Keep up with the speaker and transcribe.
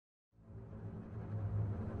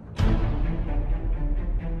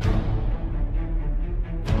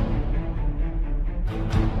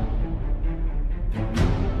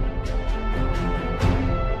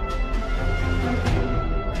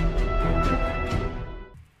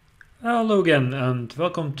Hello again and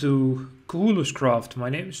welcome to Cthulhu's Craft.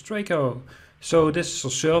 My name is Draco. So this is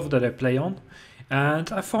a server that I play on,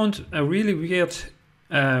 and I found a really weird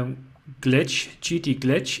cheaty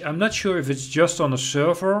glitch. I'm not sure if it's just on a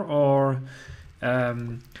server or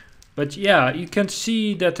but yeah, you can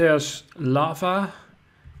see that there's lava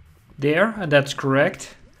there, and that's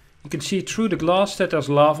correct. You can see through the glass that there's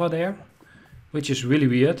lava there, which is really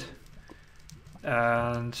weird.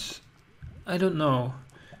 And I don't know.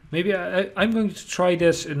 Maybe I'm going to try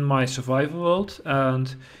this in my survival world,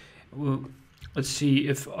 and let's see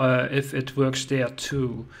if it works there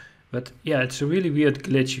too. But yeah, it's a really weird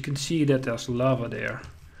glitch. You can see that there's lava there,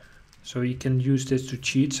 so you can use this to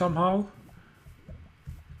cheat somehow.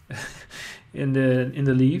 in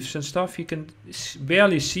the leaves and stuff, you can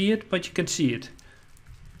barely see it, but you can see it.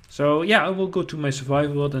 So yeah, I will go to my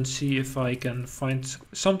survival world and see if I can find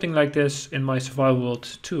something like this in my survival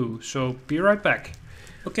world too. So be right back.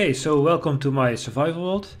 Okay, so welcome to my survival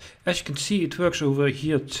world. As you can see, it works over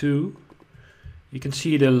here too. You can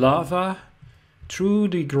see the lava through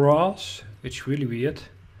the grass, which is really weird.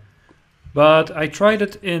 But I tried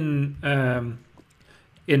it in the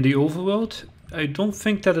overworld. I don't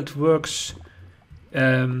think that it works.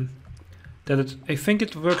 I think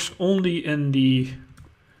it works only in the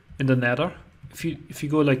nether. If you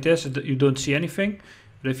go like this, you don't see anything.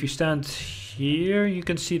 But if you stand here, you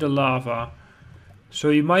can see the lava. So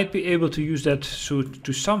you might be able to use that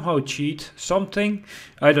to somehow cheat something.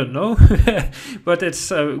 I don't know. But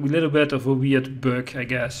it's a little bit of a weird bug, I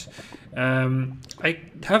guess. I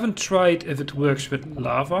haven't tried if it works with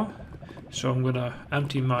lava. So I'm gonna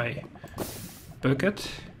empty my bucket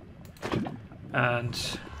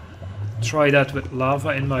and try that with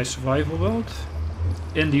lava in my survival world.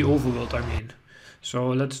 In the overworld, I mean. So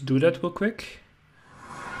let's do that real quick.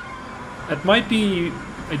 It might be,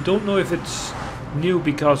 I don't know if it's new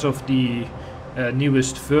because of the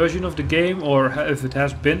newest version of the game, or if it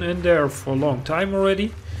has been in there for a long time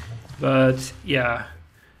already. But yeah,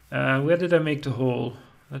 where did I make the hole?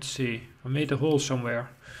 Let's see, I made a hole somewhere.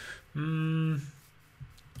 I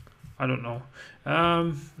don't know.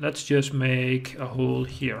 Let's just make a hole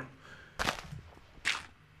here.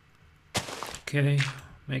 Okay,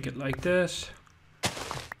 make it like this.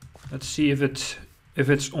 Let's see if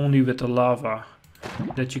it's only with the lava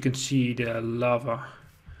that you can see the lava.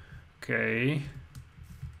 Okay.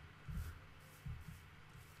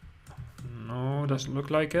 No, doesn't look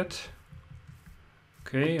like it.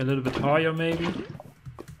 Okay, a little bit higher maybe.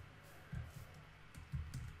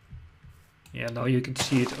 Yeah, now you can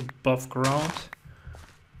see it above ground.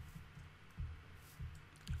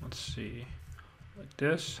 Let's see, like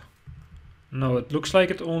this. No, it looks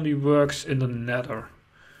like it only works in the nether.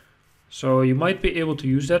 So you might be able to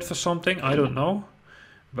use that for something, I don't know.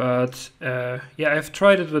 But yeah, I've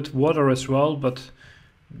tried it with water as well, but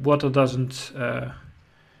water doesn't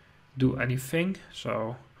do anything.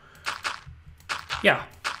 So yeah,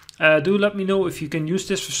 do let me know if you can use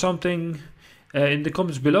this for something in the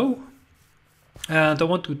comments below. And I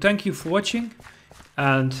want to thank you for watching,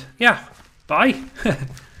 and yeah, bye.